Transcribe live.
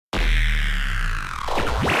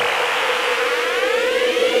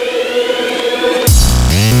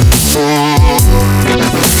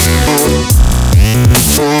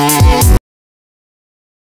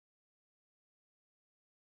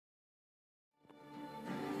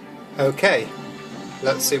Okay,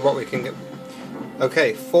 let's see what we can get.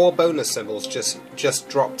 Okay, 4 bonus symbols just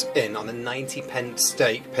dropped in on a 90p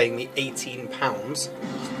stake, paying me £18.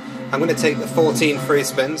 I'm going to take the 14 free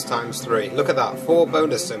spins times 3. Look at that, 4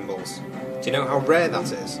 bonus symbols. Do you know how rare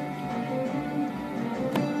that is?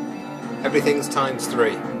 Everything's times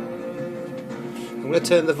 3. I'm going to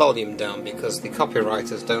turn the volume down because the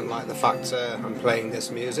copywriters don't like the fact I'm playing this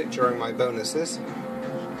music during my bonuses.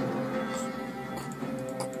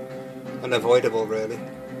 Unavoidable, really.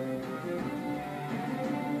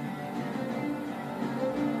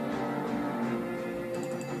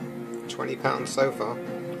 £20 so far.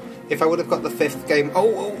 If I would have got the 5th game...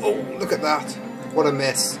 Oh, look at that. What a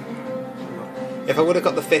miss. If I would have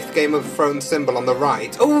got the 5th game of thrown symbol on the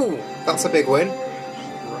right... Oh, that's a big win.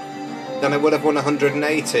 Then I would have won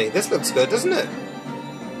 180. This looks good, doesn't it?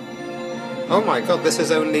 Oh my god, this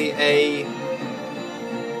is only a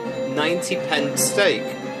 90p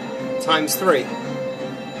stake. Times 3.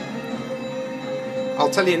 I'll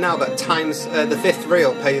tell you now that times the 5th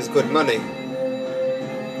reel pays good money.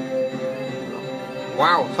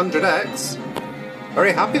 Wow, 100x.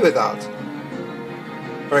 Very happy with that.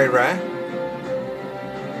 Very rare.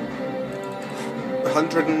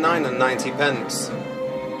 109 and 90p.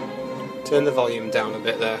 Turn the volume down a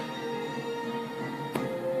bit there.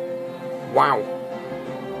 Wow.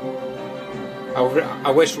 I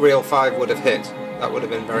wish reel 5 would have hit. That would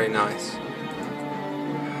have been very nice.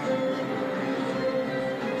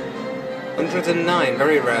 109,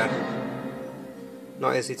 very rare.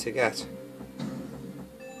 Not easy to get.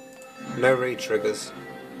 No re-triggers.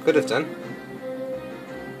 Could have done.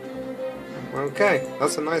 Okay,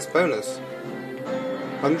 that's a nice bonus.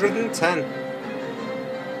 110.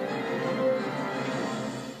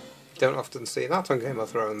 Don't often see that on Game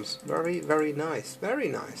of Thrones. Very, very nice. Very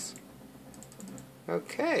nice.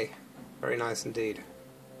 Okay. Very nice indeed.